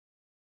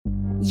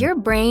Your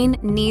brain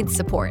needs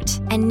support,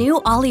 and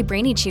new Ollie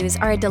Brainy Chews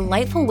are a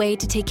delightful way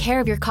to take care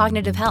of your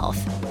cognitive health.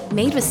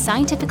 Made with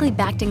scientifically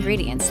backed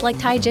ingredients like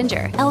Thai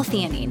ginger,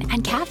 L-theanine,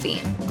 and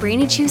caffeine,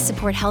 Brainy Chews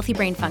support healthy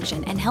brain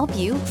function and help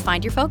you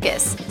find your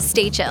focus,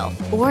 stay chill,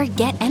 or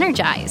get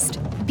energized.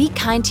 Be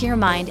kind to your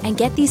mind and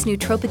get these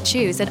nootropic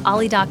chews at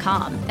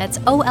ollie.com. That's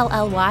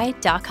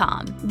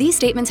OLLY.com. These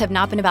statements have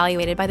not been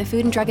evaluated by the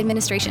Food and Drug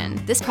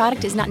Administration. This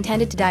product is not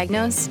intended to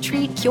diagnose,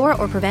 treat, cure,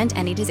 or prevent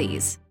any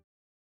disease.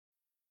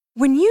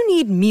 When you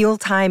need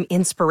mealtime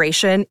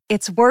inspiration,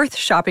 it's worth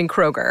shopping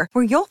Kroger,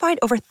 where you'll find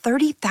over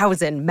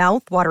 30,000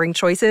 mouth-watering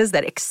choices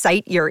that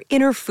excite your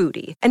inner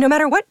foodie. And no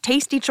matter what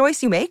tasty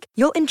choice you make,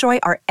 you'll enjoy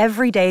our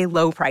everyday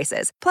low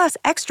prices, plus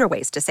extra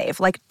ways to save,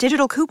 like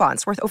digital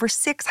coupons worth over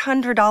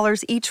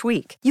 $600 each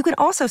week. You can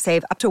also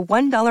save up to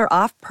 $1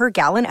 off per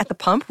gallon at the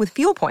pump with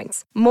fuel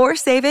points. More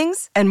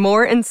savings and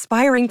more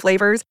inspiring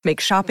flavors make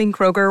shopping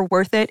Kroger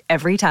worth it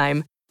every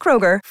time.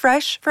 Kroger,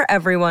 fresh for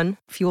everyone.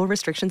 Fuel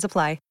restrictions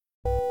apply.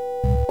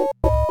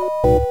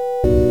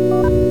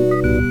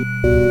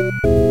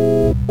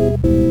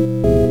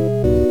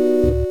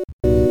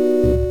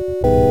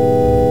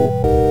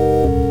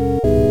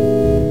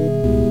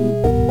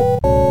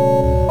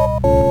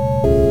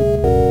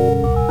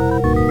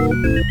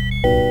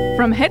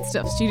 From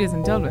Headstuff Studios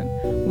in Dublin,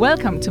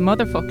 welcome to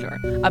Motherfucklore,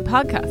 a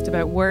podcast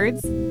about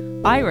words,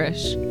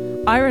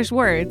 Irish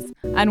words,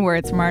 and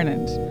words from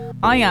Ireland.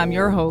 I am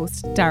your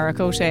host, Darach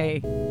O'Shea,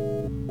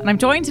 and I'm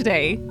joined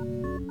today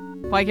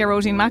by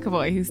Geraldine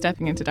McAvoy, who's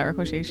stepping into Darach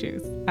O'Shea's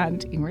shoes,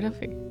 and Emer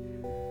Duffy.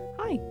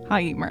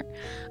 Hi, Emer.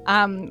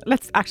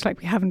 Let's act like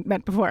we haven't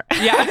met before.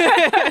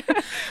 Yeah.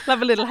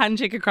 Have a little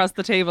handshake across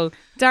the table.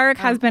 Darach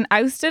has been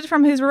ousted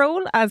from his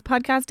role as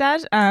podcast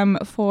dad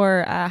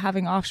for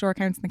having offshore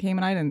accounts in the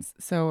Cayman Islands.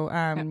 So,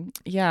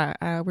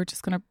 we're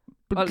just going to...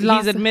 Well,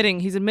 he's admitting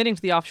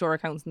to the offshore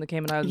accounts in the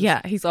Cayman Islands. Yeah,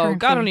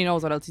 God only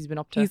knows what else he's been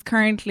up to. He's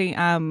currently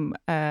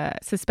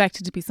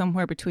suspected to be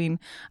somewhere between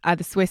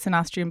the Swiss and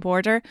Austrian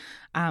border,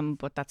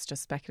 but that's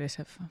just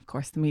speculative. Of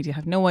course, the media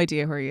have no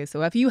idea where he is.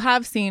 So if you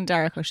have seen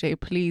Darach O'Shea,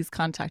 please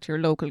contact your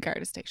local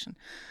Garda station.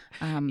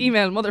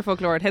 Email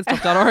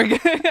motherfucklore@headstuff.org.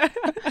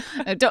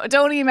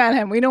 Don't email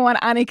him. We don't want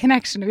any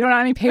connection. We don't want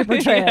any paper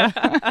trail.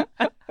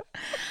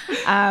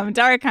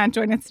 Darach can't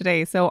join us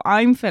today, so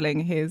I'm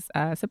filling his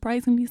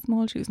surprisingly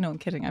small shoes. No, I'm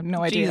kidding. I have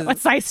no idea what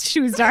size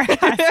shoes Darach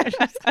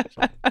has.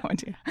 No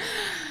idea.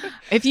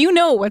 If you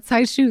know what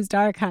size shoes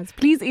Darach has,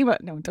 please email.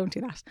 No, don't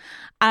do that.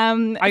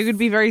 I would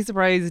be very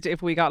surprised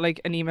if we got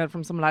like an email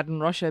from some lad in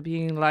Russia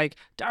being like,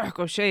 Darach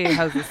O'Shea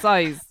has a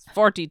size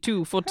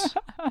 42 foot.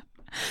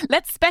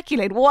 Let's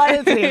speculate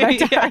wildly about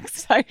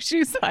Darach's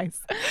shoe size.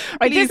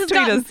 Right, Please this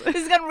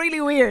has gotten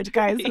really weird,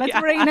 guys.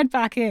 Let's rein it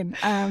back in.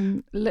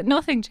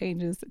 Nothing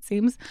changes, it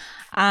seems.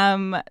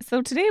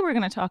 So today we're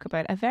going to talk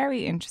about a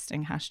very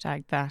interesting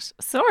hashtag that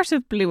sort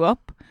of blew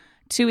up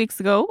 2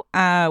 weeks ago.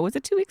 Was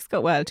it 2 weeks ago?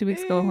 Well, 2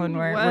 weeks ago when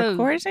we're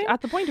recording.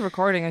 At the point of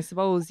recording, I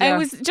suppose. Yeah. It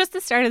was just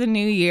the start of the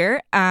new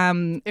year.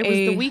 It was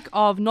the week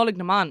of Nollaig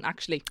na Man,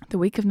 actually. The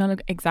week of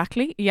Nollaig,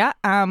 exactly. Yeah.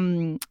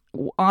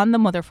 On the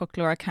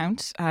Motherfucklore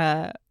account,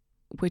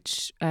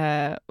 which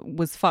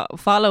was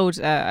followed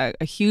a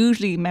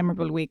hugely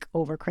memorable week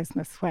over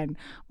Christmas when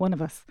one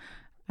of us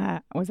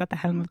was at the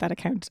helm of that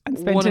account and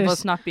one of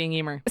us not being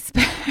Emer.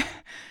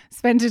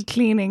 Spent it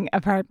cleaning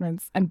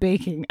apartments and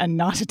baking and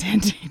not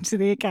attending to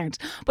the account.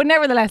 But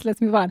nevertheless,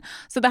 let's move on.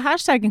 So the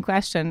hashtag in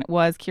question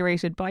was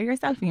curated by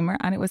yourself, Emer,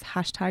 and it was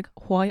hashtag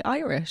Why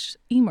Irish.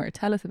 Emer,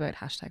 tell us about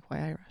hashtag Why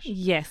Irish.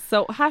 Yes,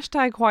 so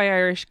hashtag Why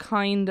Irish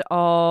kind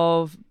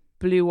of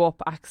blew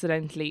up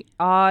accidentally.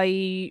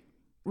 I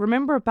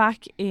remember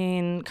back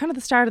in kind of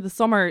the start of the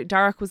summer,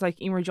 Darach was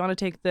like, Emer, do you want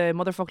to take the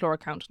Motherfucklore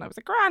account? And I was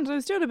like, grand. And I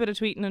was doing a bit of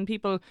tweeting and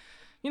people,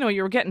 you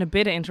were getting a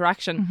bit of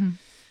interaction. Mm-hmm.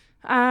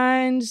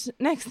 And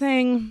next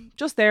thing,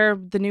 just there,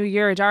 the new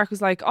year, Darach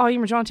was like, oh,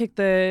 Emer, do you want to take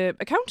the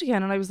account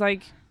again? And I was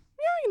like,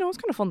 yeah, it was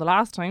kind of fun the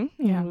last time.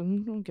 Yeah.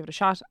 I'll give it a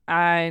shot.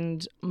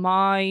 And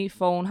my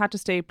phone had to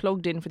stay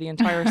plugged in for the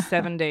entire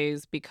 7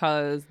 days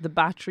because the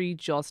battery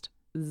just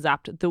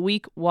zapped. The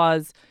week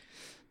was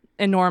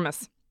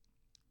enormous.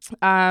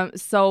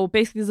 So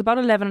basically there's about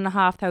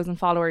 11,500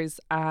 followers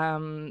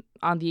on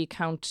the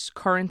account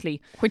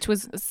currently, which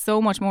was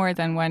so much more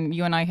than when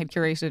you and I had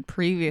curated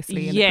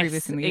previously in the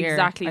year.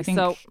 Exactly. I think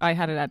I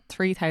had it at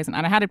 3,000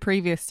 and I had it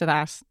previous to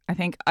that. I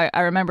think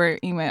I remember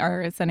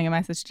sending a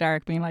message to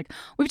Darach being like,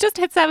 we've just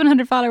hit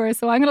 700 followers,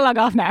 so I'm going to log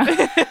off now.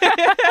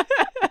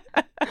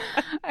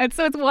 And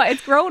so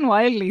it's grown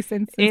wildly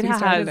since we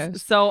started it.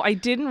 So I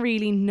didn't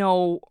really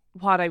know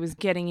what I was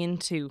getting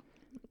into,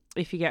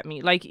 if you get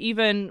me. Like,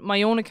 even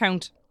my own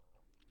account,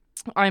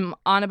 I'm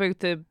on about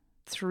the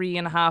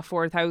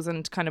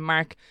 3,500-4,000 kind of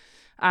mark.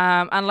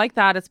 And like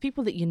that, it's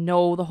people that you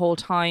know the whole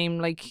time.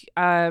 Like,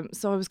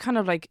 so I was kind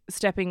of like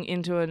stepping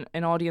into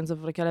an audience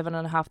of like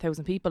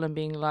 11,500 people and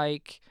being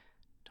like,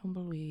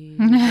 tumbleweed,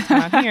 what's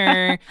going on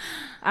here?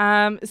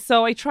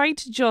 So I tried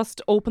to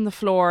just open the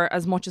floor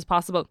as much as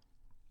possible.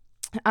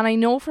 And I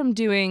know from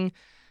doing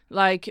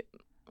like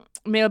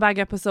mailbag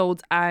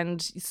episodes,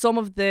 and some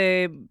of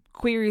the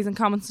queries and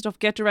comments and stuff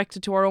get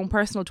directed to our own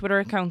personal Twitter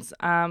accounts.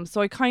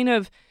 So I kind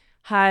of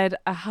had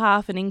a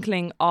half an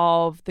inkling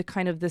of the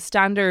kind of the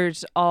standard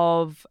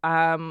of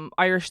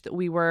Irish that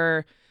we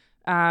were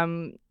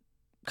kind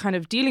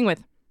of dealing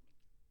with.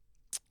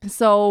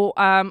 So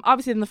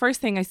obviously then the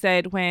first thing I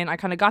said when I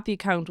kind of got the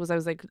account was I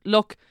was like,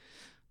 look,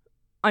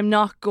 I'm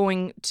not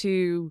going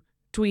to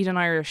tweet in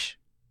Irish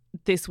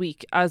this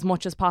week as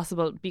much as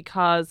possible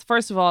because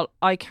first of all,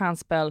 I can't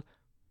spell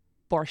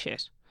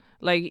bullshit.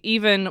 Like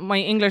even my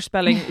English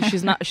spelling,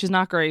 she's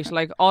not great.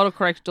 Like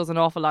autocorrect does an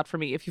awful lot for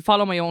me. If you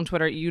follow my own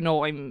Twitter, you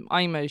know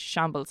I'm a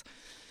shambles.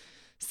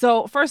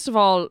 So first of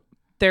all,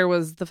 there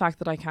was the fact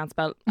that I can't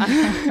spell,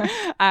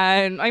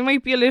 and I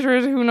might be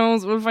illiterate. Who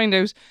knows? We'll find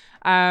out.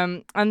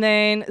 And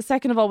then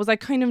second of all was I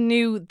kind of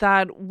knew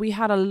that we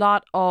had a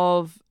lot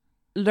of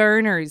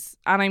learners,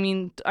 and I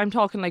mean I'm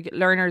talking like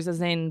learners as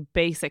in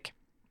basic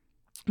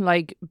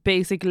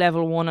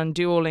level 1 on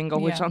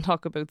Duolingo, which I'll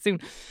talk about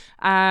soon.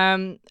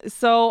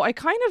 So I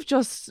kind of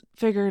just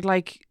figured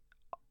like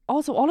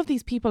also all of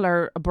these people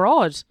are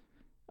abroad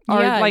or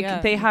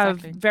they have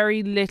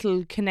very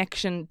little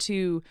connection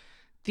to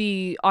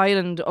the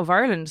island of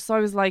Ireland. So I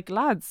was like,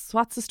 lads,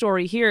 what's the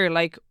story here?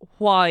 Like,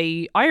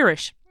 why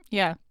Irish?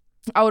 Yeah.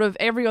 Out of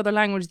every other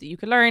language that you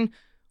could learn,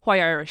 why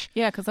Irish?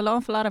 Yeah, because an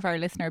awful lot of our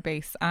listener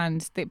base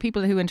and the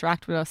people who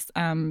interact with us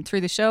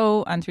through the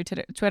show and through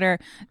Twitter.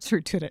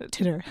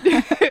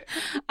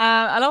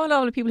 A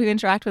lot of people who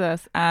interact with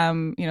us,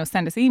 send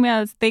us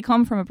emails. They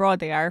come from abroad.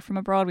 They are from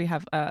abroad. We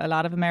have a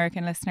lot of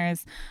American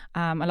listeners,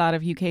 a lot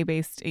of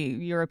UK-based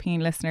European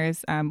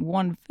listeners.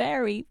 One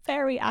very,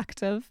 very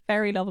active,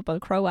 very lovable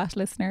Croat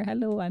listener.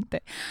 Hello, Ante.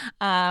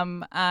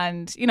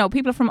 And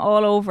people from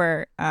all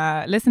over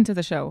listen to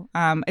the show.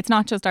 It's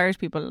not just Irish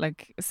people.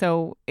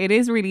 So it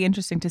is really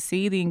interesting to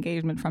see the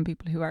engagement from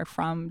people who are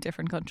from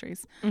different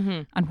countries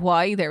and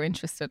why they're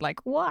interested. Like,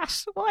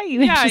 what? Why are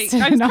you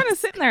interested? I was kind of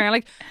sitting there,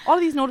 like all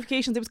of these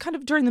notifications. It was kind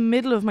of during the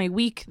middle of my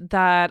week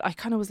that I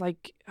kind of was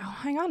like, oh,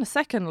 hang on a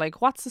second.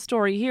 Like, what's the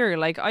story here?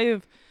 Like, I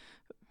have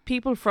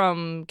people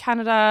from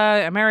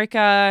Canada,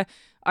 America.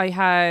 I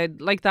had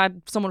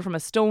someone from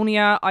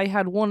Estonia. I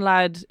had one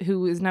lad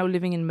who is now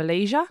living in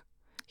Malaysia.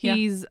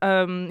 He's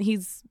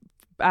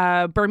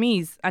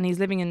Burmese and he's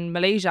living in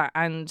Malaysia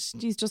and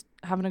he's just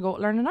having a go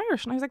at learning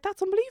Irish, and I was like,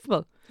 that's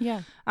unbelievable.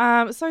 Yeah.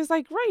 So I was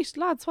like, right,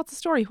 lads, what's the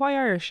story? Why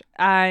Irish?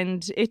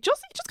 And it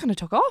just kind of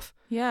took off.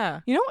 Yeah.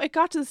 It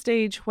got to the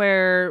stage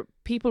where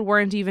people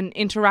weren't even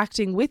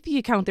interacting with the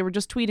account. They were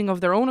just tweeting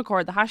of their own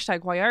accord the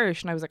hashtag why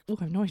Irish, and I was like, oh,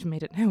 I've not even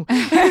made it now.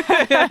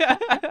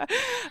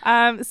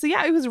 So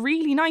yeah, it was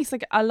really nice.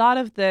 Like a lot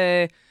of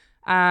the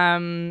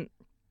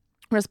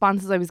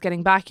responses I was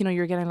getting back,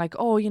 you're getting like,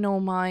 oh,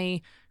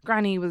 my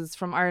granny was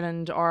from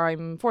Ireland, or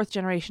I'm 4th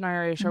generation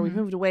Irish, or we've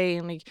moved away,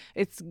 and like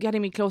it's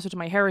getting me closer to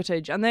my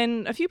heritage. And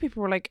then a few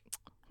people were like,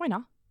 why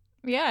not?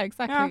 Yeah,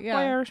 exactly. Yeah.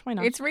 Why Irish? Why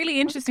not? It's really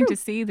interesting to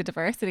see the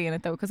diversity in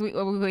it, though, because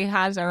we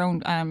had our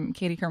own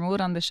Katie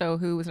Kermode on the show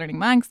who was learning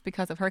Manx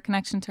because of her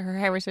connection to her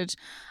heritage.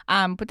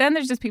 But then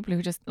there's just people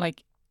who just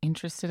like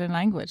interested in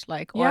language,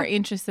 or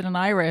interested in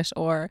Irish,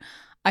 or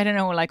I don't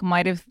know,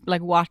 might have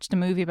watched a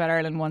movie about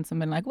Ireland once and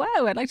been like,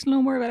 wow, I'd like to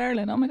know more about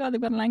Ireland. Oh my God,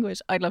 they've got a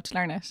language. I'd love to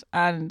learn it.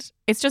 And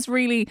it's just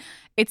really,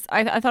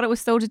 I thought it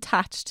was so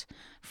detached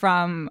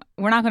from,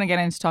 we're not going to get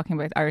into talking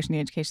about Irish in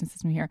the education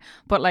system here,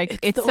 but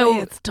it's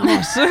so, it's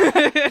taught.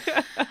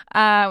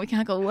 We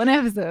can't go one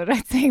episode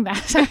without saying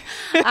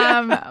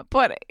that.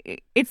 But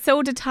it's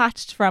so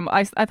detached from,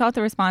 I thought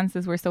the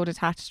responses were so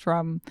detached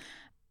from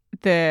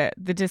the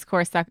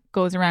discourse that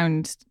goes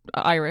around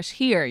Irish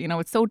here.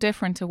 It's so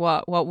different to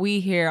what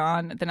we hear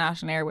on the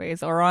national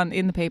airways or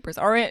in the papers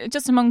or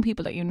just among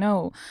people that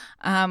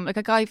like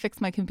a guy fixed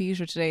my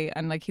computer today,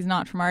 and he's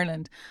not from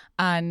Ireland,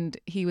 and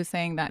he was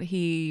saying that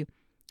his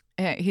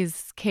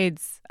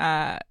kids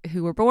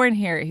who were born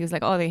here, he was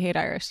like, oh, they hate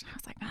Irish. I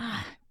was like,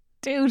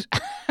 dude,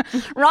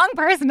 wrong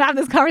person to have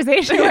this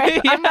conversation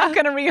with. I'm not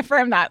going to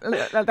reaffirm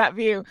that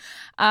view.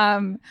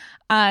 And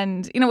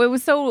it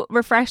was so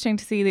refreshing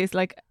to see these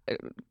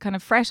kind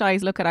of fresh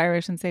eyes look at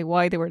Irish and say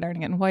why they were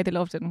learning it and why they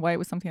loved it and why it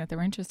was something that they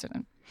were interested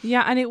in.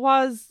 Yeah, and it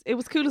was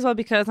cool as well,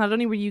 because not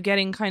only were you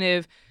getting kind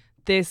of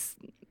this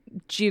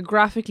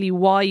geographically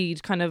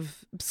wide kind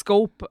of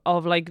scope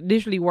of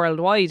literally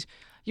worldwide,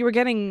 you were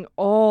getting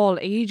all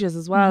ages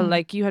as well.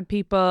 Like you had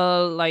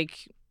people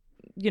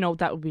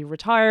that would be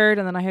retired,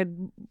 and then I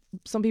had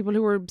some people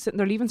who were sitting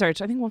there leaving cert.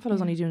 I think one fellow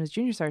was only doing his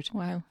junior cert.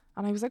 Wow.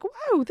 And I was like,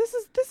 wow, this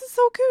is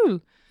so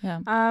cool. Yeah.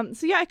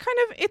 So yeah,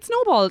 it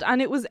snowballed,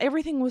 and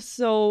everything was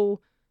so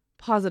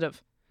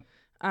positive.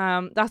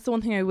 That's the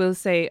one thing I will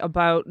say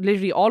about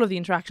literally all of the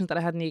interactions that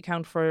I had in the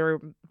account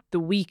for the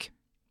week.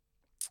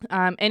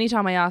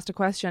 Anytime I asked a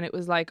question, it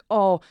was like,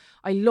 oh,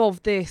 I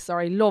love this, or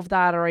I love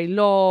that, or I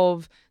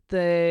love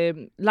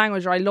the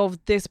language, or I love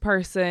this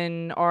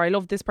person, or I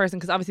love this person,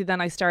 because obviously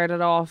then I started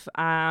off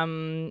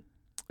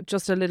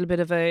just a little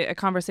bit of a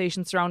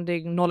conversation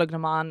surrounding Nollaig na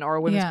Man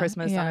or Women's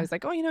Christmas, and I was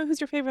like, oh,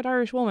 who's your favourite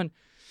Irish woman?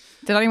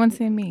 Did anyone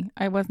say me?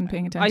 I wasn't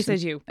paying attention. I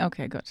said you.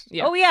 Okay, good.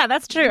 Yeah. Oh yeah,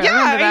 that's true.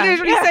 Yeah, I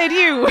literally said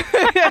you.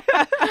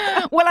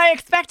 Well, I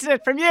expected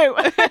it from you.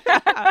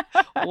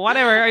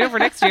 Whatever, I know for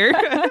next year.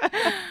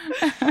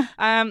 So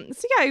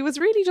yeah, it was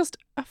really just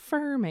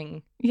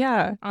affirming.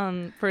 Yeah.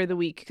 For the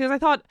week, because I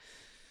thought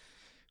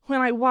when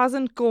I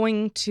wasn't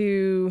going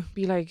to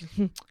be like,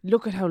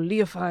 look at how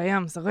leofa I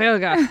am, so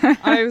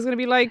I was going to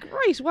be like,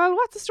 right, well,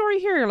 what's the story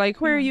here?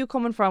 Like, where are you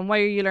coming from?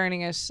 Why are you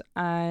learning it?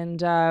 And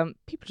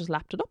people just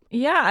lapped it up.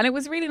 Yeah, and it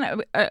was really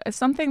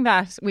something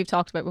that we've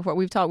talked about before.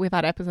 We've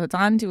had episodes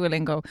on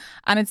Duolingo,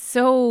 and it's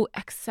so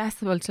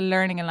accessible to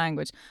learning a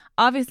language.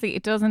 Obviously,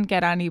 it doesn't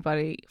get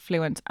anybody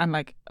fluent, and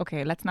like,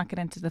 okay, let's not get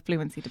into the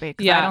fluency debate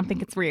because I don't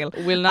think it's real.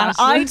 Will not. And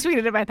I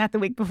tweeted about that the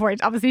week before.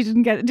 It obviously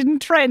didn't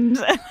trend.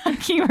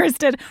 Keywords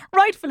did,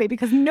 rightfully,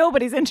 because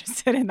nobody's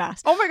interested in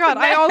that. Oh my god!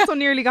 I also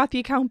nearly got the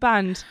account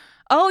banned.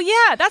 Oh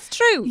yeah, that's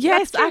true.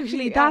 Yes, that's true.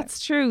 actually,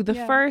 that's true. The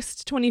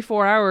first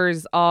 24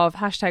 hours of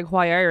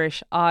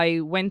 #WhyIrish,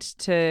 I went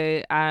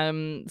to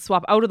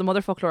swap out of the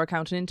Mother Folklore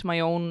account and into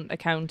my own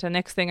account. And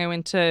next thing I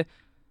went to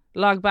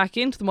log back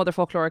into the Mother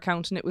Folklore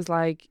account and it was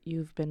like,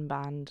 you've been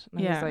banned.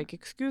 And I was like,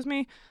 excuse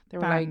me? They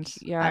were banned,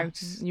 like, yeah,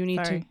 out. you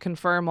need Sorry. to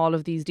confirm all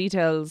of these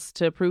details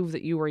to prove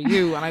that you were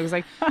you. And I was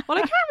like, well,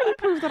 I can't really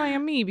prove that I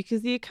am me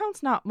because the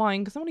account's not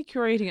mine because I'm only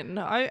curating it.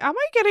 No, am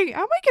I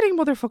getting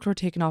Mother Folklore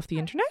taken off the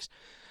internet?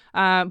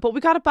 But we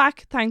got it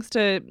back thanks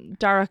to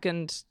Derek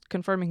and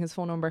confirming his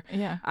phone number.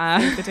 Yeah,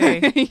 save the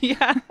day.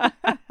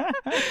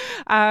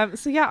 Yeah.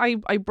 So yeah,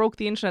 I broke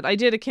the internet. I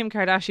did a Kim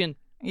Kardashian.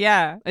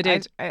 Yeah, I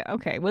did.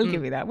 Okay, we'll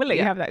give you that. We'll let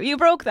you have that. You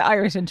broke the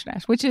Irish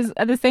internet, which is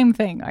the same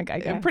thing, I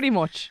guess. Pretty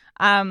much.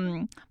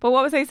 But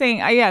what was I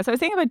saying? So I was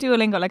saying about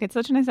Duolingo, like it's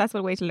such an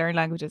accessible way to learn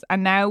languages,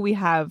 and now we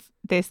have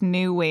this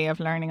new way of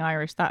learning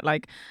Irish that,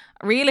 like,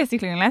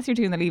 realistically, unless you're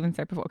doing the Leaving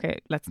Cert before, okay,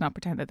 let's not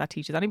pretend that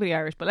teaches anybody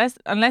Irish, but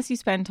unless you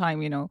spend time,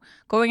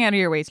 going out of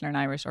your way to learn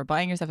Irish or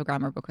buying yourself a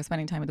grammar book or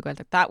spending time with the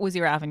Gaeltacht, that was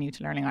your avenue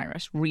to learning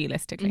Irish,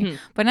 realistically. Mm-hmm.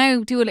 But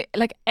now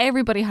like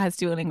everybody has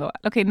Duolingo.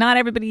 Okay, not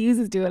everybody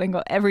uses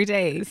Duolingo every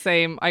day.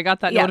 Same. I got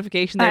that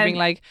notification there being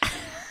like,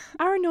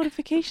 our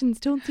notifications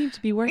don't seem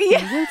to be working.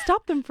 Yeah. We'll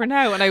stop them for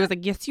now. And I was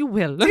like, yes, you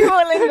will.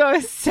 Duolingo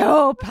is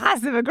so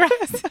passive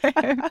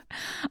aggressive.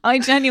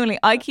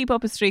 I keep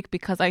up a streak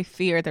because I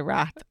fear the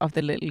wrath of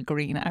the little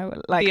green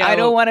owl. Like, I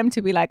don't want him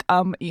to be like,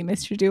 you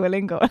missed your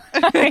Duolingo.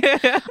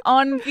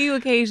 On few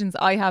occasions,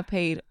 I have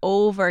paid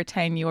over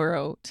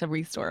 €10 to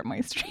restore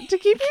my streak. To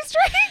keep your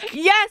streak?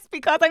 Yes,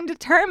 because I'm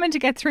determined to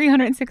get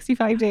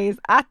 365 days.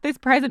 At this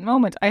present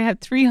moment, I have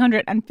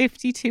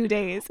 352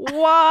 days.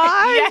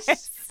 What?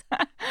 Yes.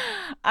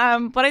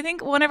 But I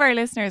think one of our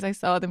listeners, I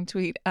saw them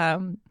tweet,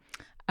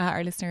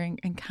 our listener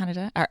in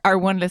Canada, our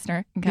one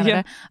listener in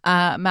Canada,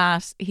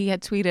 Matt, he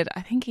had tweeted,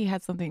 I think he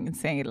had something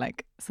insane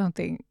like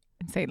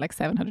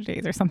 700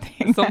 days or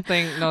something.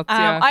 Something nuts,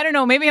 yeah. I don't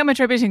know, maybe I'm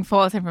attributing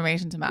false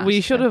information to Matt.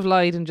 We should have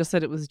lied and just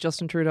said it was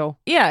Justin Trudeau.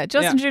 Yeah,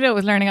 Justin Trudeau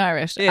was learning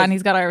Irish and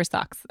he's got Irish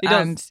socks. He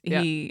does. And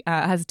he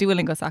has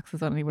Duolingo socks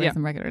as well and he wears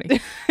them regularly.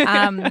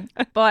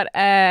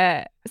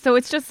 So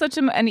it's just such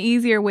an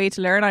easier way to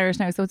learn Irish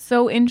now. So it's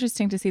so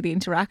interesting to see the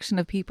interaction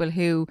of people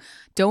who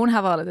don't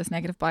have all of this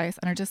negative bias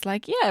and are just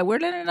like, yeah, we're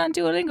learning on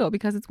Duolingo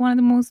because it's not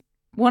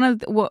one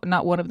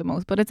of the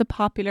most, but it's a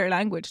popular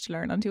language to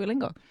learn on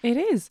Duolingo. It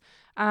is.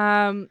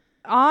 On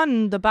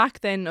the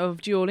back then of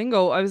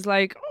Duolingo, I was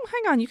like, oh,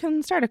 hang on, you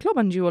can start a club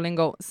on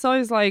Duolingo. So I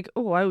was like,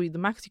 oh, wow, the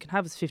max you can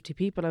have is 50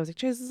 people. I was like,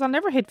 Jesus, I'll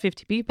never hit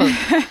 50 people.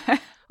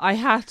 I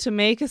had to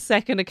make a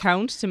second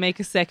account to make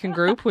a second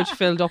group, which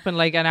filled up in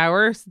like an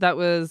hour. So that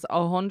was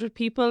 100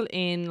 people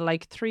in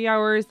like 3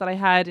 hours that I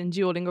had in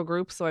Duolingo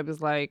groups. So I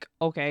was like,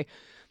 okay.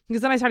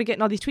 Because then I started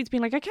getting all these tweets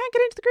being like, I can't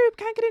get into the group,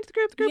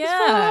 the group is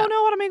full. Oh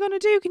no, what am I going to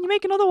do? Can you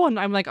make another one?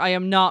 I'm like, I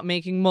am not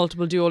making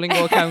multiple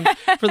Duolingo accounts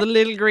for the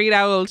little green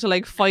owl to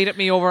like fight at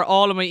me over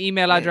all of my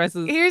email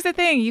addresses. Here's the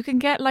thing, you can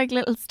get like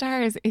little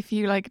stars if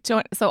you like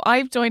join. So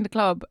I've joined a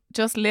club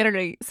just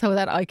literally so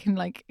that I can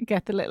like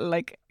get the little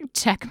like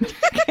check mark.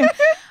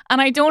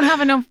 And I don't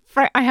have enough,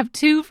 I have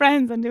 2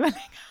 friends on Duolingo.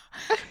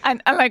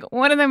 And like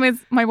one of them is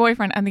my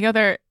boyfriend and the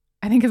other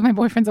I think is my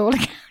boyfriend's old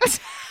account.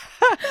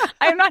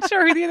 I'm not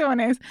sure who the other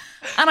one is.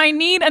 And I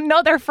need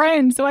another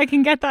friend so I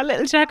can get that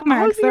little check mark.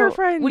 I'll be your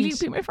friend. Will you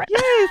be my friend?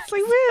 Yes,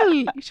 I will.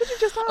 You should have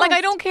just asked. Like, I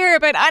don't care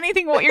about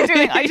anything what you're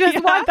doing. I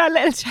just want that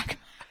little check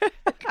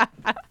mark.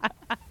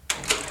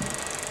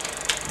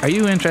 Are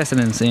you interested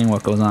in seeing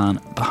what goes on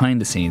behind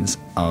the scenes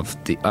of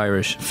the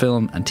Irish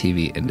film and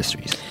TV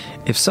industries?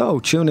 If so,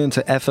 tune in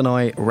to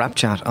F&I Rap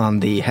Chat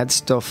on the Head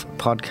Stuff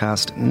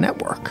Podcast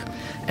Network.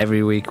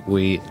 Every week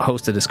we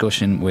host a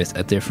discussion with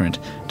a different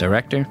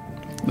director,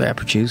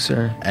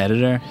 producer,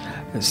 editor,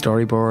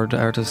 storyboard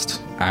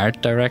artist, art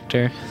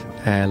director,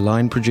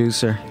 line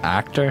producer,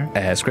 actor,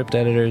 script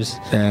editors,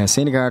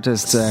 scenic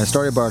artists,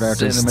 storyboard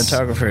artists,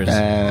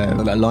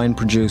 cinematographers, line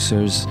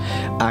producers,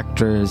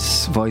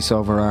 actors,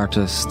 voiceover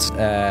artists,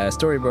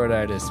 storyboard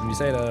artists. Did you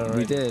say that already?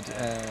 We did.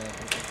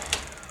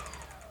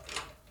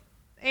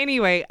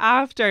 Anyway,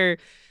 after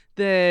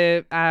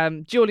the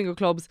Duolingo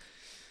clubs,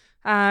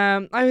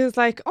 I was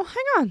like, oh,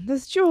 hang on,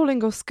 there's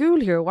Duolingo School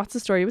here. What's the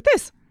story with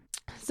this?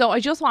 So I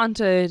just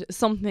wanted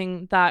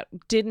something that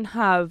didn't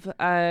have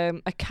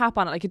a cap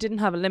on it, like it didn't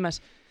have a limit.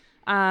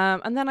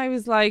 And then I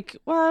was like,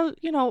 well,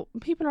 you know,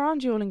 people are on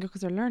Duolingo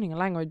because they're learning a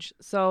language.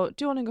 So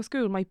Duolingo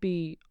School might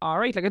be all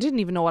right. Like I didn't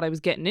even know what I was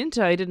getting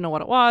into. I didn't know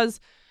what it was.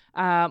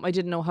 I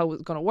didn't know how it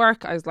was going to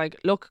work. I was like,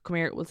 look, come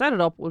here, we'll set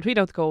it up, we'll tweet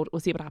out the code, we'll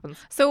see what happens.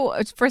 So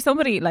for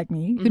somebody like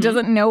me who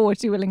doesn't know what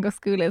Duolingo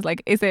School is,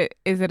 like, is it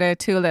a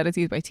tool that is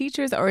used by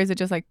teachers, or is it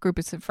just like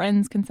groups of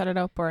friends can set it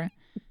up, or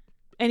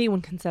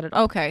anyone can set it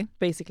up? Okay,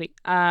 basically.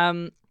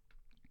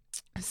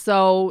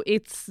 So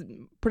it's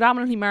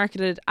predominantly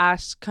marketed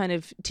at kind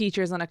of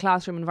teachers in a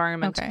classroom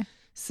environment. Okay.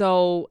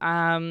 So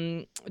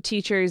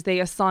teachers,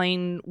 they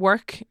assign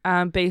work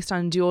based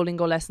on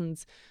Duolingo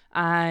lessons,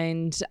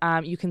 and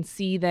you can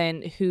see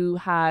then who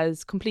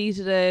has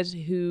completed it,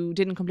 who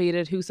didn't complete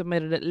it, who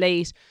submitted it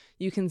late.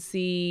 You can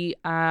see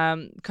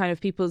kind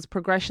of people's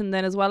progression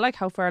then as well, like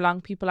how far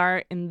along people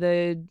are in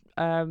the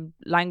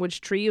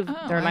language tree of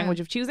their language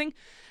of choosing.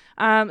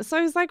 So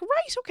I was like,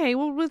 right, okay,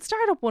 well, we'll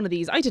start up one of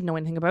these. I didn't know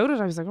anything about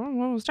it. I was like, oh,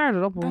 well, we'll start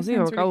it up and we'll see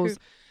how it goes.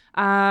 Cool.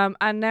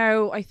 And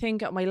now I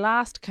think at my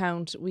last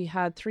count we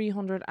had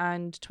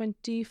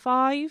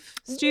 325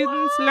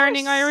 students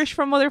learning Irish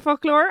from Mother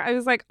Folklore. I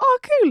was like, oh,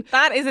 cool.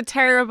 That is a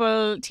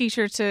terrible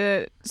teacher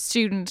to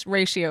student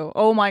ratio.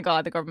 Oh my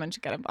God, the government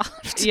should get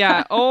involved.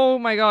 Yeah. Oh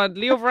my God,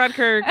 Leo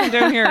Varadkar, come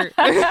down here.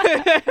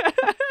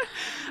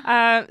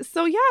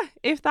 So yeah,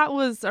 if that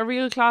was a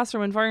real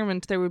classroom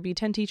environment, there would be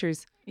 10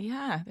 teachers.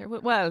 Yeah, there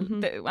would. Well,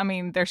 I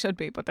mean, there should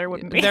be, but there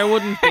wouldn't be. There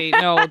wouldn't be.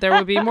 No, there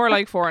would be more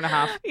like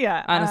 4.5.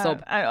 Yeah, and a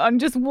sub. I'm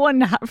just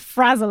one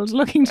frazzled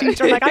looking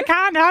teacher, like I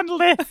can't handle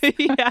this.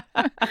 Yeah.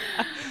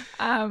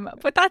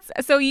 But that's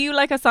so you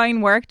like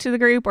assign work to the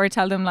group or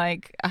tell them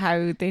like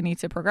how they need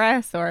to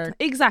progress or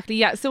exactly.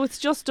 Yeah. So it's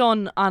just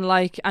done on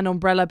like an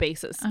umbrella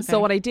basis. Okay. So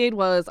what I did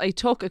was I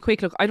took a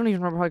quick look. I don't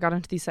even remember how I got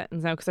into these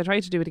settings now because I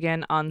tried to do it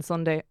again on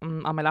Sunday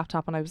on my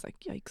laptop and I was like,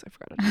 yikes, I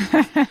forgot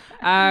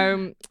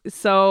it.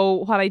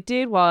 So what I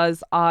did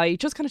was I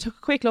just kind of took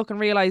a quick look and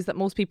realised that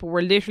most people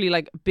were literally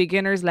like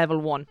beginners level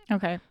 1.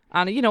 Okay.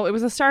 And, you know, it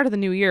was the start of the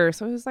new year.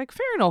 So I was like,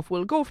 fair enough,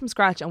 we'll go from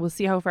scratch and we'll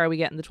see how far we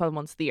get in the 12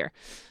 months of the year.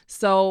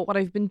 So what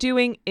I've been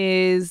doing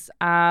is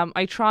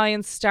I try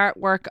and start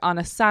work on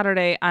a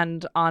Saturday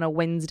and on a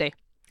Wednesday.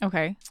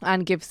 Okay.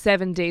 And give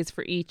 7 days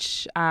for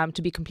each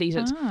to be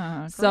completed.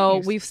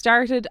 So we've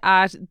started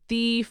at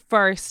the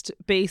first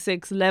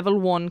basics level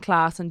 1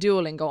 class in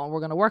Duolingo and we're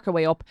going to work our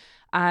way up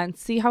and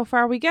see how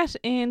far we get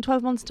in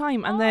 12 months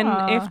time. And then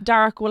if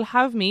Darach will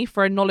have me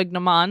for Nullig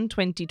Naman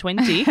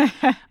 2020,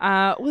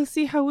 we'll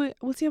see how we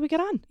get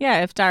on.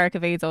 Yeah, if Darach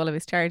evades all of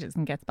his charges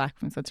and gets back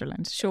from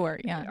Switzerland. Sure,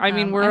 yeah. I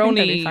mean, we're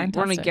only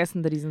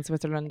guessing that he's in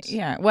Switzerland.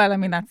 Yeah, well, I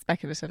mean, that's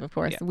speculative, of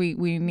course. Yeah.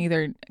 We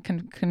neither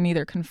can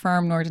neither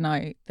confirm nor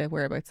deny the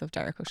whereabouts of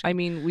Darach O'Shea. I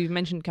mean, we've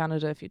mentioned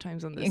Canada a few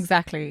times on this.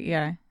 Exactly,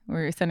 yeah.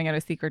 We're sending out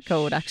a secret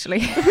code,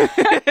 actually.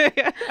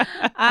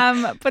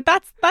 But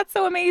that's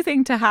so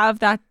amazing to have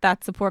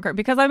that support group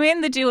because I'm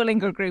in the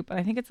Duolingo group and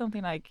I think it's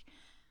something like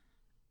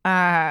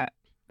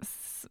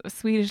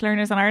Swedish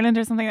learners in Ireland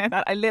or something like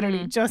that. I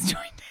literally just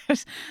joined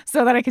it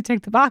so that I could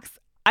tick the box.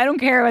 I don't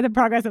care about the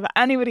progress of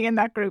anybody in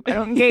that group. I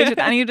don't engage with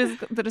any of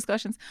the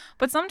discussions.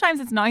 But sometimes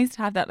it's nice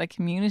to have that like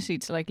community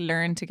to like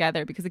learn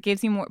together because it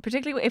gives you more,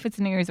 particularly if it's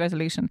a New Year's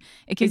resolution,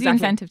 it gives you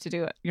incentive to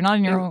do it. You're not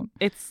on your own.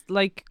 It's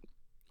like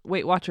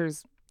Weight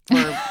Watchers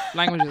for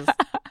languages.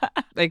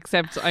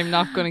 Except I'm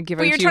not going to give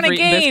out to you for eating biscuits. But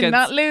you're trying to gain,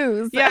 not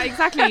lose. Yeah,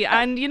 exactly.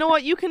 And you know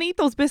what? You can eat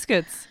those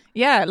biscuits.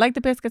 Yeah, like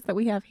the biscuits that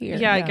we have here.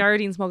 Yeah,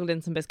 Gardaí smuggled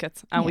in some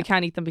biscuits and we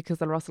can't eat them because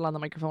they'll rustle on the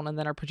microphone and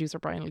then our producer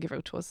Brian will give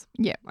out to us.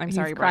 Yeah, I'm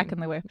sorry, Brian.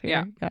 Cracking the whip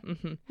here.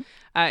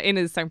 Yeah. In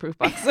his soundproof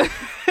box.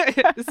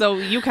 So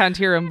you can't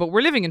hear him, but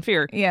we're living in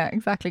fear. Yeah,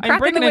 exactly. I'm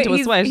breaking into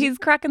a sweat. He's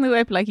cracking the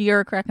whip like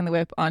you're cracking the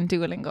whip on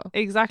Duolingo.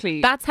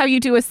 Exactly. That's how you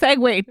do a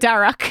segue,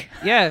 Darach.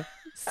 Yeah.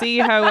 See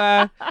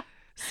how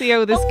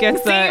this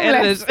gets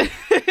edited.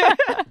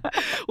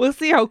 We'll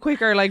see how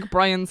quick our like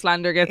Brian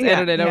slander gets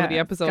edited over the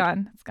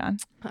episode. It's gone.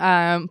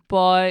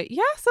 But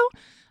yeah, so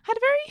had a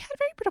very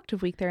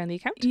productive week there in the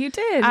account. You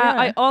did.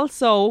 I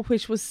also,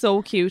 which was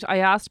so cute, I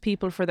asked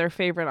people for their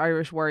favourite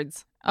Irish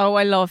words. Oh,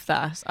 I love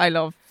that. I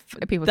love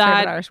people's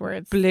favourite Irish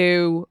words.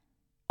 Blew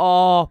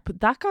up.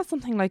 That got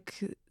something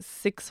like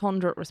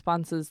 600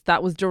 responses.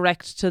 That was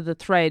direct to the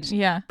thread.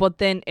 Yeah. But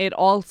then it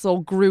also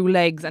grew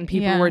legs and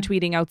people were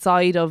tweeting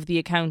outside of the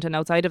account and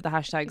outside of the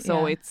hashtag.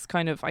 So it's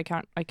kind of, I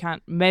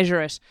can't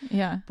measure it.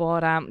 Yeah.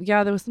 But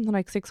there was something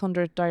like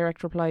 600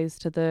 direct replies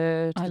to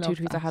the 2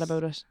 tweets I had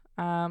about it.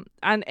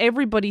 And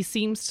everybody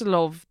seems to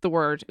love the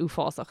word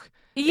Ufosach.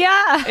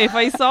 Yeah. If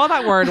I saw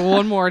that word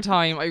one more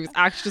time, I was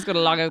actually just going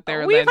to log out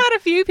there. We've had a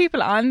few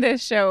people on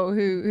this show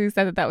who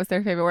said that was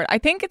their favourite word. I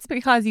think it's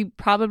because you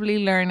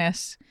probably learn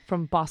it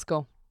from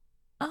Bosco.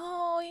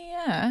 Oh,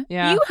 Yeah.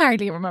 Yeah. You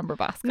hardly remember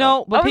Basco.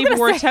 No, I but was people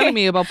gonna were telling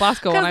me about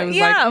Basco, and I was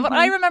yeah, like, but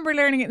I remember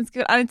learning it in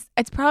school, and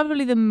it's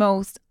probably the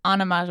most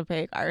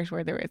onomatopoeic Irish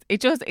word there is.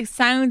 It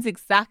sounds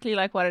exactly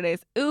like what it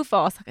is.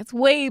 Ufos. It's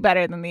way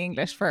better than the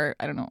English for,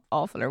 I don't know,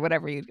 awful or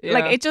whatever you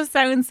like. It just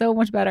sounds so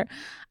much better,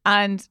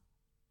 and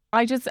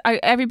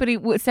everybody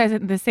says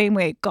it in the same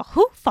way. Go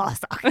who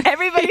fossock.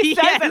 Everybody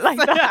says it like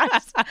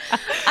that,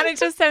 and it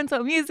just sounds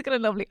so musical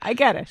and lovely. I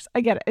get it.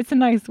 It's a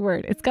nice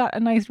word. It's got a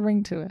nice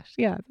ring to it.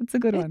 Yeah, it's a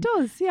good one. it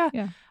does, yeah.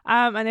 Yeah.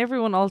 And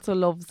everyone also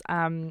loves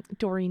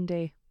Doreen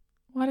Day.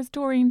 What is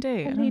Doreen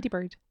Day? A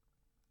ladybird.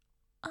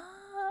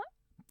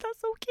 That's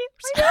so cute.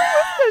 I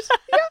know, isn't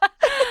it?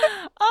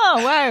 Yeah.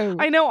 Oh wow.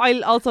 I know. I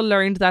also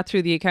learned that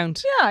through the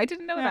account. Yeah, I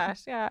didn't know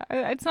that. Yeah,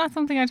 it's not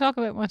something I talk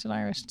about much in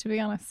Irish, to be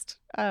honest.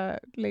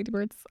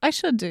 Ladybirds. I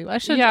should do. I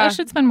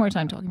should spend more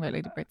time talking about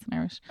ladybirds in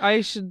Irish.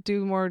 I should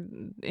do more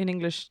in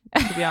English,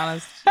 to be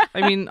honest.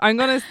 I mean, I'm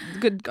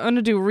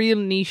gonna do real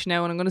niche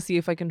now, and I'm gonna see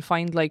if I can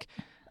find like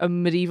a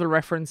medieval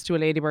reference to a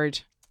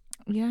ladybird.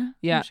 Yeah,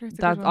 Yeah, I'm sure it's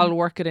a that good one. I'll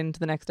work it into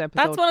the next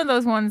episode. That's one of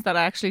those ones that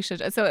I actually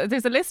should. So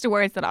there's a list of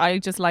words that I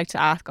just like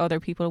to ask other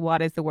people,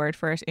 what is the word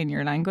for it in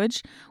your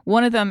language?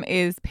 One of them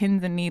is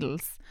pins and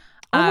needles.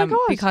 Oh my God.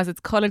 Because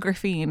it's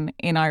colographine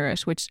in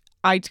Irish, which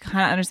I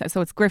can't understand.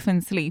 So it's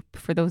griffin sleep,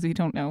 for those of you who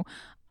don't know.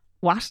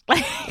 What?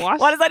 What?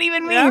 What does that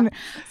even mean? Yeah.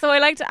 So I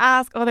like to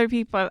ask other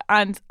people.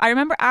 And I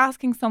remember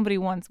asking somebody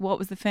once what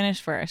was the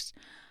Finnish for it.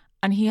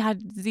 And he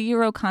had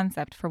zero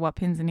concept for what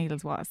pins and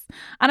needles was.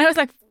 And I was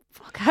like,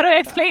 fuck, how do I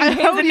explain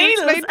pins and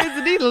needles? Pins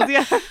and needles,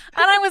 yeah. And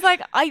I was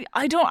like,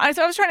 I don't.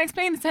 So I was trying to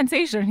explain the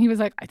sensation, and he was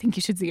like, I think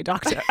you should see a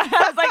doctor.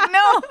 I was like,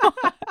 no.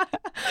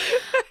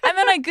 And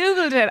then I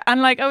Googled it,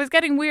 and like I was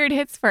getting weird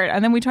hits for it.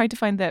 And then we tried to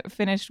find the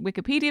Finnish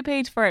Wikipedia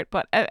page for it,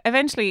 but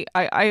eventually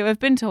I've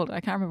been told,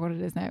 I can't remember what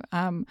it is now.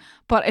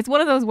 But it's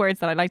one of those words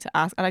that I like to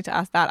ask. I like to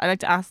ask that. I like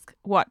to ask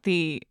what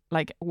the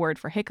like word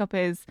for hiccup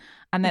is,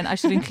 and then I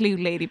should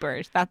include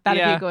ladybird. That'd be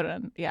a good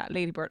one. Yeah,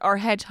 ladybird or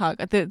hedgehog.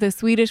 The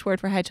Swedish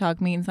word for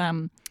hedgehog means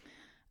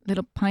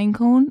little pine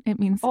cone. It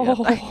means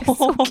it's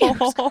so cute.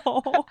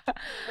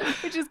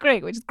 Which is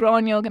great, which is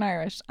gronjog in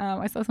Irish.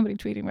 I saw somebody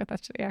tweeting about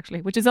that today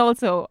actually, which is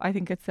also, I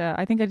think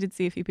I did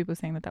see a few people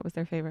saying that was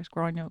their favourite,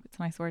 gronjog. It's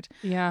a nice word.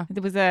 Yeah.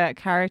 There was a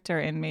character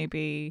in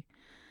maybe,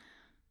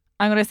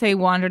 I'm going to say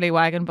Wanderley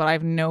Wagon, but I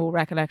have no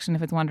recollection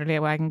if it's Wanderley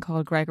Wagon,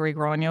 called Gregory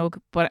Gronjog,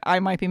 but I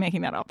might be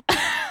making that up.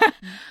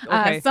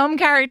 Okay. Some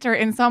character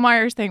in some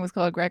Irish thing was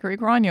called Gregory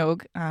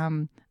Gronjog,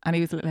 and he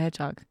was a little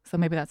hedgehog. So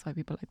maybe that's why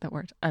people like that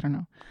word. I don't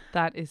know.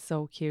 That is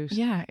so cute.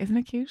 Yeah, isn't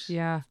it cute?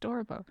 Yeah. It's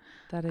adorable.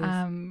 That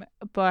is.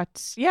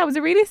 But yeah, it was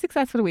a really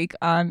successful week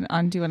on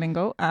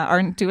Duolingo.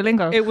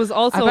 Duolingo. It was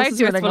also About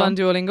successful Duolingo. on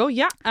Duolingo.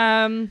 Yeah.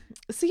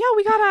 So yeah,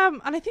 we got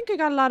and I think I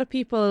got a lot of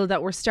people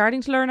that were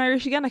starting to learn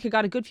Irish again. Like I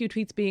got a good few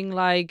tweets being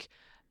like,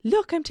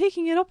 "Look, I'm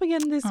taking it up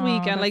again this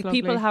week," and that's like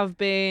people lovely. have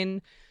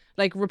been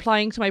like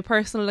replying to my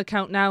personal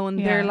account now, and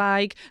Yeah. they're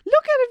like,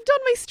 "Look, I've done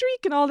my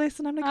streak and all this,"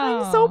 and I'm like,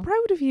 "I'm so Oh.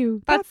 proud of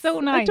you. That's so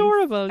nice.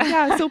 adorable."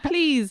 Yeah. So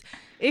please,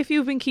 if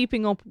you've been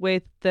keeping up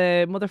with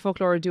the Mother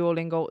Folklore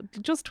Duolingo,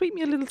 just tweet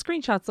me a little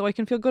screenshot so I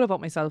can feel good about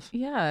myself.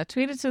 Yeah,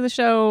 tweet it to the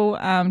show,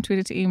 tweet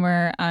it to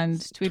Emer, and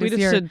tweet Tweet us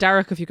it your, to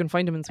Derek if you can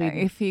find him in Sweden.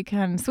 if you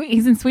can.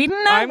 He's in Sweden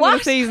now. I'm going What?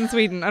 to say he's in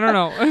Sweden. I don't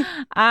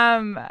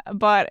know.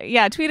 But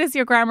yeah, tweet us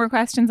your grammar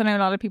questions. I know a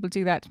lot of people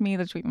do that to me.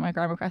 They'll tweet me my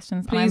grammar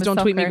questions. and I'm Please a don't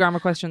tweet me sucker. grammar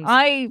questions.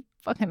 I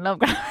fucking love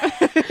grammar.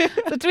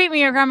 So tweet me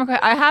your grammar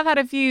questions. I have had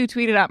a few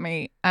tweeted at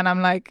me, and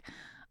I'm like,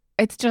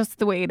 it's just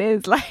the way it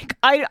is. Like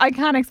I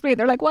can't explain.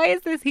 They're like, why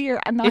is this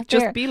here and not It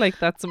just there? be like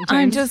that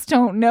sometimes. I just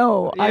don't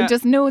know. I Yeah.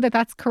 just know that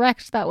that's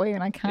correct that way,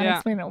 and I can't Yeah.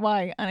 explain it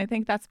why. And I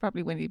think that's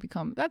probably when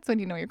that's when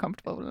you know you're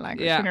comfortable with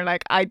language. Yeah. When you're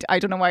like, I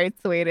don't know why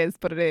it's the way it is,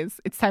 but it is.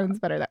 It sounds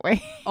better that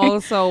way.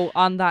 Also,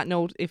 on that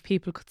note, if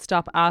people could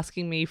stop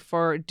asking me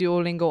for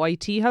Duolingo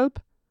IT help.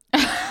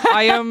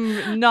 I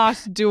am not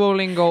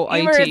Duolingo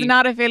Emer IT. is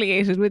not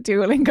affiliated with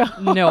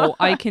Duolingo. No,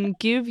 I can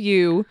give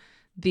you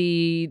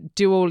the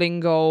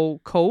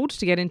Duolingo code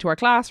to get into our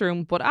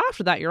classroom, but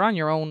after that you're on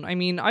your own. I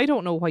mean, I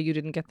don't know why you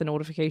didn't get the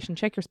notification.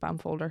 Check your spam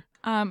folder.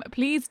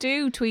 Please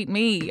do tweet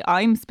me.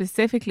 I'm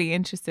specifically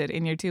interested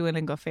in your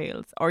Duolingo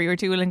fails or your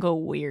Duolingo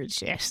weird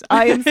shit.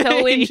 I am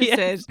so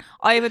interested.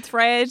 I have a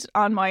thread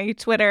on my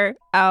Twitter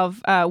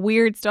of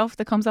weird stuff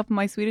that comes up in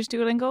my Swedish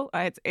Duolingo.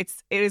 It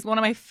is one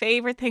of my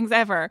favorite things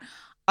ever.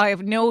 I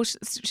have no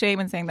shame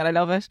in saying that I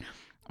love it.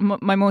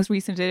 My most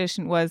recent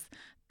edition was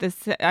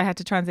this. I had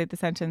to translate the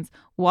sentence,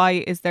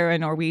 "Why is there a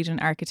Norwegian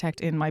architect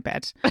in my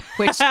bed?"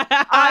 Which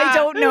I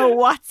don't know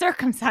what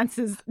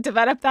circumstances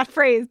developed that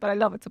phrase, but I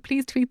love it. So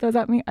please tweet those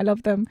at me. I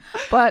love them.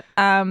 But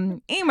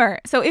Emer,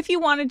 so if you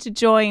wanted to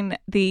join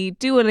the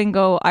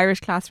Duolingo Irish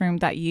classroom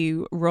that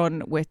you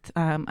run with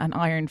an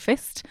iron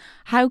fist,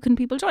 how can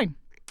people join?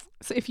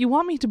 So if you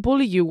want me to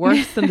bully you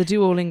worse than the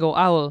Duolingo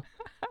owl,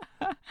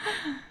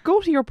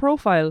 go to your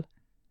profile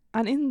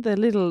and in the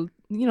little,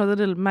 the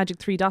little magic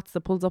 3 dots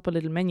that pulls up a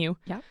little menu.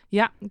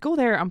 Yeah. Go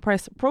there and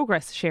press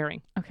progress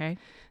sharing. Okay.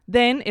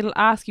 Then it'll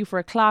ask you for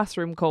a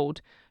classroom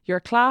code. Your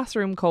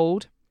classroom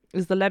code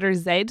is the letter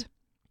Z,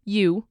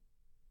 U,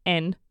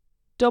 N,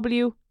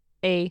 W,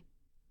 A,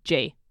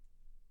 J.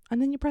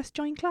 And then you press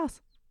join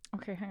class.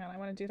 Okay, hang on. I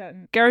want to do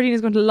that. Geraldine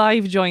is going to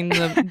live join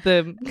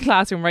the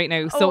classroom right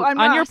now. So I'm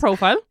on not. your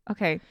profile,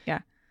 Okay, yeah.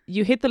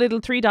 you hit the little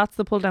 3 dots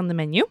that pull down the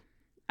menu,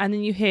 and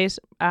then you hit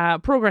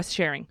progress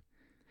sharing.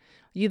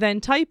 You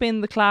then type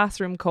in the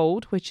classroom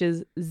code, which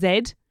is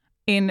Z,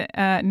 In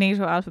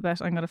NATO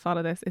alphabet, I'm going to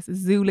follow this. It's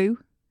Zulu,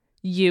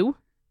 U,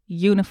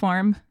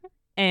 uniform,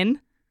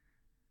 N,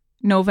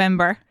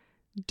 November.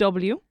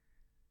 W,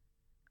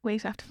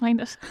 Wait, I have to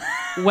find it.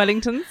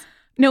 Wellingtons,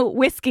 No,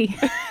 whiskey.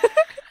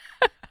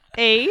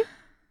 A,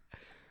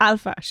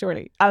 Alpha,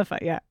 surely. Alpha,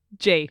 yeah.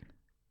 J.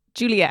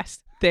 Juliet.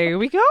 There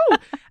we go.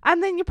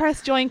 And then you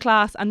press join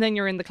class, and then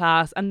you're in the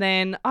class, and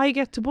then I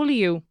get to bully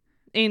you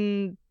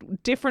in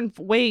different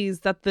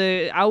ways that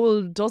the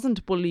owl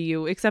doesn't bully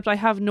you, except I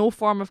have no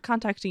form of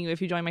contacting you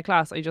if you join my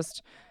class. You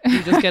just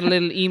get a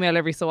little email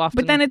every so often.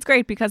 But then it's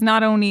great because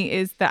not only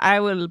is the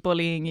owl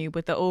bullying you,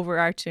 but the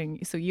overarching,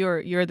 so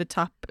you're the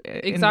top.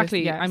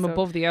 Exactly. I'm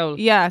above the owl.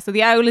 Yeah, so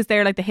the owl is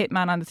there like the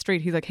hitman on the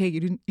street. He's like, hey,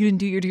 you didn't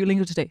do your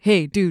Duolingo today.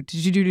 Hey, dude,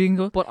 did you do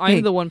Duolingo? But I'm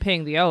Hey. the one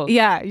paying the owl.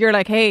 Yeah, you're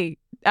like, hey,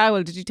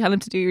 owl, did you tell him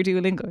to do your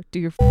Duolingo? Do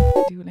your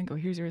Duolingo.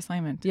 Here's your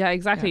assignment. Yeah,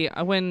 exactly.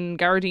 When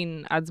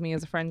Geraldine adds me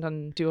as a friend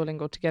on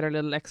Duolingo to get her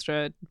little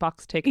extra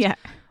box ticked, Yeah.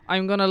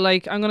 I'm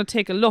gonna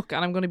take a look,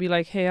 and I'm gonna be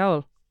like, hey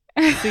owl,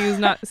 see who's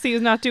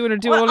not doing her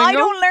Duolingo. Well, I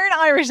don't learn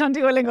Irish on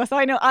Duolingo, so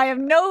I know I have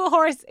no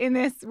horse in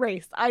this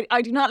race.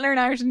 I do not learn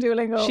Irish on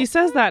Duolingo. She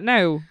says that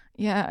now.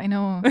 Yeah, I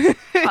know.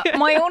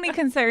 My only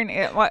concern,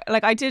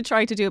 like I did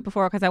try to do it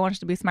before because I wanted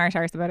to be smart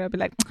arse about it. I'd be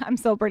like, I'm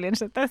so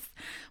brilliant at this.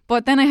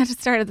 But then I had to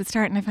start at the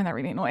start and I found that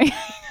really annoying.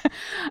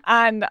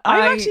 And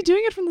I'm actually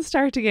doing it from the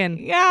start again.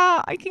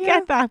 Yeah, I can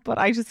get that, but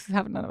I just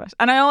haven't done it.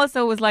 And I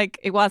also was like,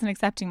 it wasn't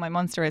accepting my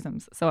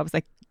monsterisms. So I was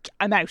like,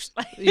 I'm out.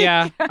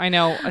 Yeah, I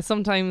know.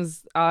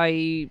 Sometimes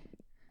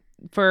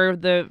for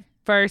the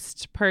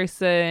first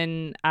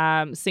person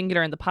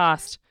singular in the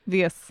past,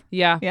 Vias.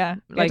 yeah,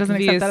 It doesn't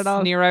accept that at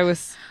all.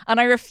 Nearowis. And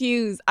I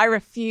refuse.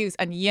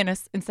 And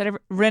Yinnis instead of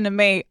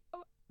Riname.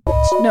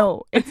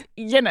 No, it's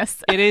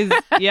Yinnis. It is,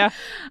 yeah.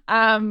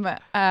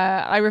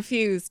 I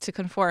refuse to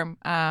conform.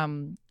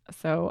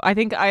 So I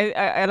think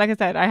I like I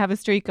said, I have a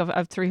streak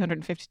of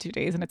 352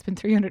 days, and it's been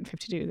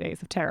 352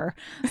 days of terror.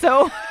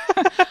 So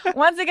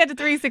once I get to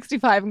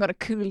 365, I'm going to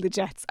cool the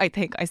jets. I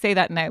think I say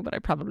that now, but I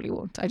probably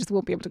won't. I just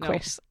won't be able to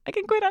quit. I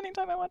can quit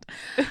anytime I want.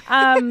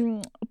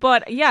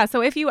 But yeah,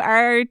 so if you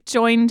are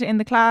joined in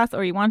the class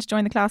or you want to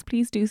join the class,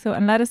 please do so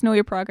and let us know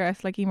your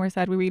progress. Like Emer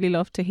said, we really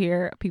love to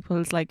hear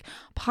people's like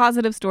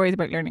positive stories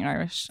about learning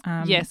Irish.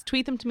 Yes,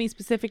 tweet them to me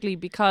specifically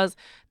because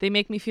they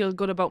make me feel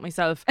good about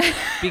myself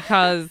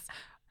because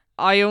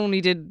I only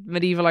did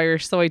medieval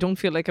Irish, so I don't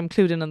feel like I'm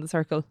clued in on the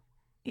circle.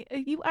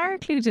 You are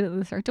clued in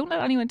the circle. Don't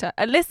let anyone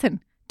listen.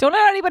 Don't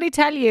let anybody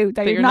tell you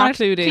that you're not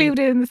clued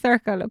in the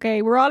circle.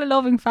 Okay, we're all a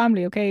loving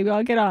family. Okay, we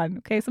all get on.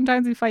 Okay,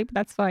 sometimes we fight, but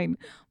that's fine.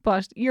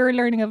 But your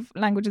learning of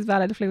language is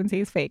valid.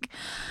 Fluency is fake.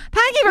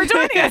 Thank you for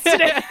joining us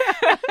today.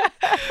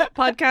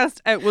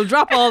 Podcast out. We'll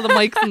drop all the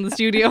mics in the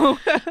studio.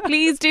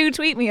 Please do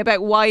tweet me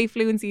about why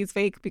fluency is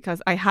fake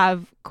because I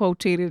have quote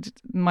tweeted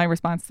my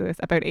response to this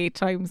about 8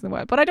 times in a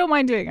while. But I don't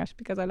mind doing it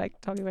because I like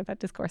talking about that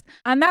discourse.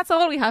 And that's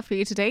all we have for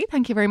you today.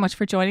 Thank you very much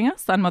for joining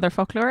us on Mother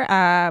Folklore.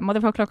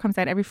 Mother Folklore comes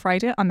out every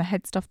Friday on the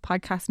Head Stuff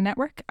Podcast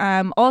Network.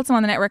 Also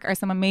on the network are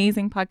some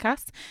amazing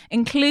podcasts,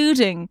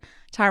 including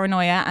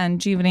Taranoia and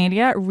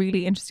Juvenalia.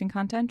 Really interesting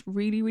content,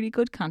 really, really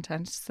good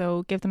content.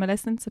 So give them a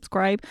listen,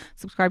 subscribe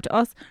to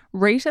us,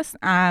 rate us.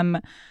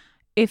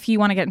 If you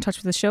want to get in touch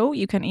with the show,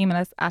 you can email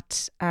us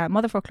at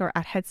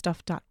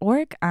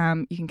motherfolklore@headstuff.org.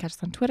 You can catch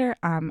us on Twitter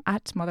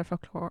at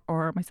motherfolklore,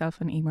 or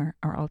myself and Emer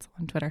are also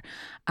on Twitter.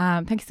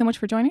 Thank you so much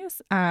for joining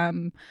us.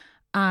 And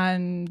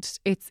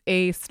it's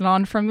a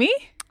slán from me.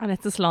 And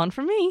it's a slán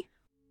from me.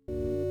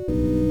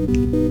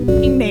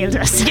 He nailed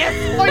us.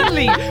 Yes,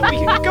 finally,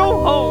 we can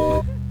go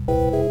home.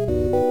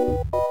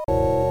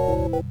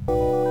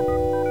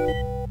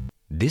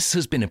 This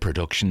has been a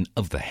production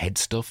of the Head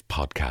Stuff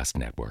Podcast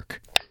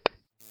Network.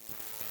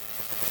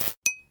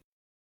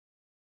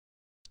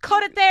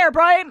 Cut it there,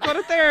 Brian. Cut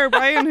it there,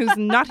 Brian, who's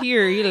not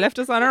here. He left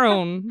us on our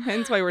own.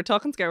 Hence why we're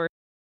talking scour.